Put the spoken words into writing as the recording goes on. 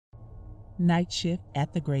Night shift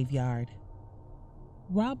at the graveyard.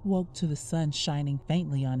 Rob woke to the sun shining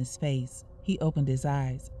faintly on his face. He opened his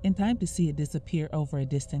eyes, in time to see it disappear over a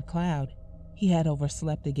distant cloud. He had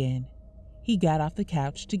overslept again. He got off the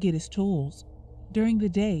couch to get his tools. During the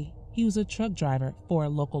day, he was a truck driver for a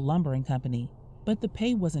local lumbering company, but the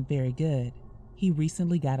pay wasn't very good. He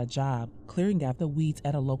recently got a job clearing out the weeds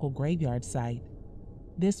at a local graveyard site.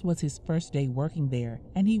 This was his first day working there,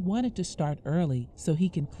 and he wanted to start early so he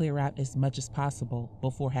can clear out as much as possible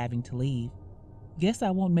before having to leave. Guess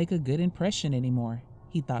I won't make a good impression anymore,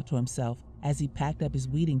 he thought to himself as he packed up his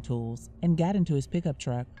weeding tools and got into his pickup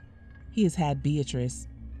truck. He has had Beatrice,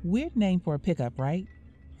 weird name for a pickup, right?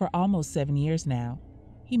 For almost 7 years now.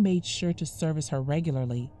 He made sure to service her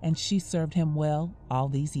regularly, and she served him well all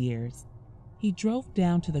these years. He drove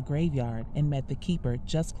down to the graveyard and met the keeper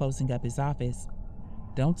just closing up his office.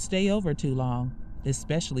 Don't stay over too long,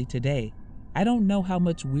 especially today. I don't know how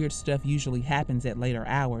much weird stuff usually happens at later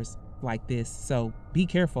hours like this, so be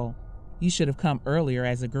careful. You should have come earlier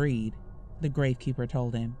as agreed, the gravekeeper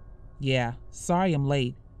told him. Yeah, sorry I'm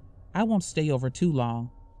late. I won't stay over too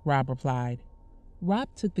long, Rob replied. Rob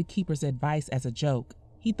took the keeper's advice as a joke.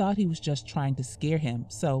 He thought he was just trying to scare him,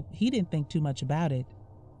 so he didn't think too much about it.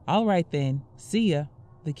 All right then, see ya,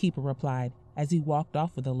 the keeper replied as he walked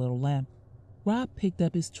off with a little limp. Rob picked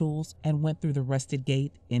up his tools and went through the rusted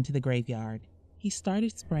gate into the graveyard. He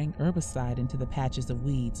started spraying herbicide into the patches of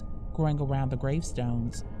weeds growing around the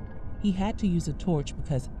gravestones. He had to use a torch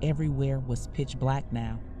because everywhere was pitch black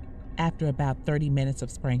now. After about 30 minutes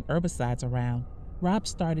of spraying herbicides around, Rob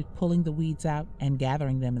started pulling the weeds out and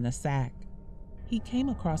gathering them in a sack. He came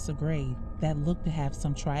across a grave that looked to have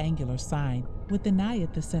some triangular sign with an eye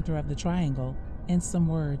at the center of the triangle and some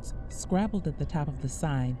words scrabbled at the top of the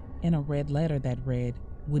sign in a red letter that read,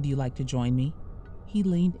 "Would you like to join me?" He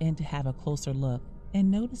leaned in to have a closer look and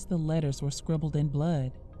noticed the letters were scribbled in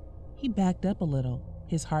blood. He backed up a little,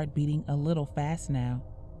 his heart beating a little fast now.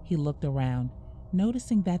 He looked around,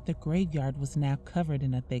 noticing that the graveyard was now covered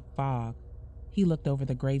in a thick fog. He looked over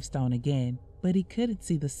the gravestone again, but he couldn't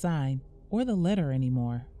see the sign or the letter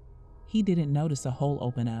anymore. He didn't notice a hole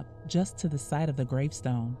open up just to the side of the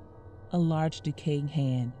gravestone. A large decaying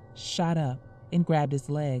hand shot up and grabbed his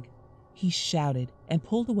leg. He shouted and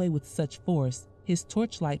pulled away with such force, his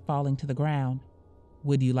torchlight falling to the ground.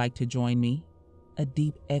 "Would you like to join me?" A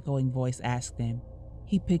deep echoing voice asked him.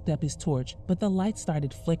 He picked up his torch, but the light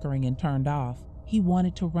started flickering and turned off. He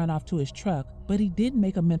wanted to run off to his truck, but he didn't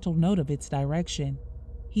make a mental note of its direction.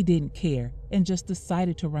 He didn't care and just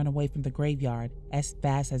decided to run away from the graveyard as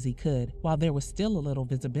fast as he could while there was still a little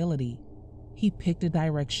visibility. He picked a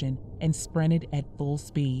direction and sprinted at full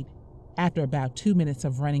speed. After about 2 minutes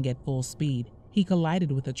of running at full speed, he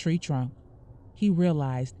collided with a tree trunk. He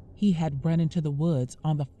realized he had run into the woods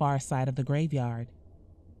on the far side of the graveyard.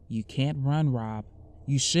 "You can't run, Rob.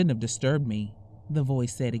 You shouldn't have disturbed me," the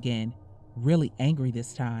voice said again, really angry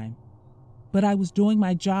this time. "But I was doing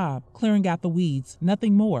my job, clearing out the weeds,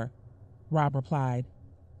 nothing more," Rob replied.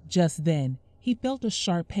 Just then, he felt a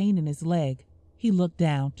sharp pain in his leg. He looked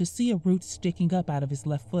down to see a root sticking up out of his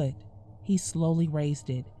left foot. He slowly raised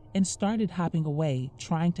it and started hopping away,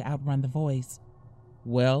 trying to outrun the voice.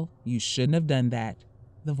 "Well, you shouldn't have done that,"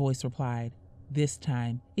 the voice replied. This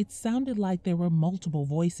time, it sounded like there were multiple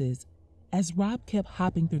voices. As Rob kept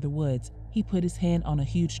hopping through the woods, he put his hand on a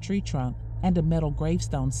huge tree trunk, and a metal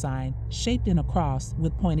gravestone sign, shaped in a cross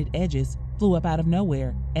with pointed edges, flew up out of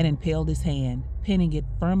nowhere and impaled his hand, pinning it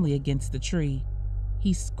firmly against the tree.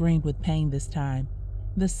 He screamed with pain this time.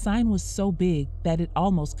 The sign was so big that it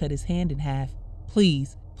almost cut his hand in half.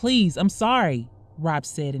 Please, I'm sorry," Rob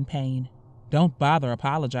said in pain. "Don't bother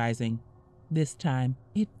apologizing." This time,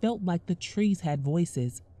 it felt like the trees had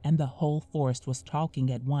voices and the whole forest was talking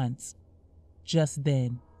at once. Just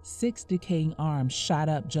then, 6 decaying arms shot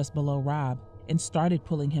up just below Rob and started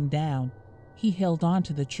pulling him down. He held on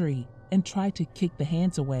to the tree and tried to kick the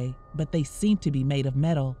hands away, but they seemed to be made of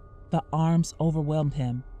metal. The arms overwhelmed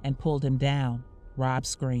him and pulled him down. Rob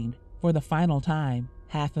screamed. For the final time,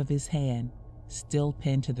 half of his hand still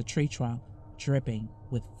pinned to the tree trunk, dripping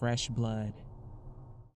with fresh blood.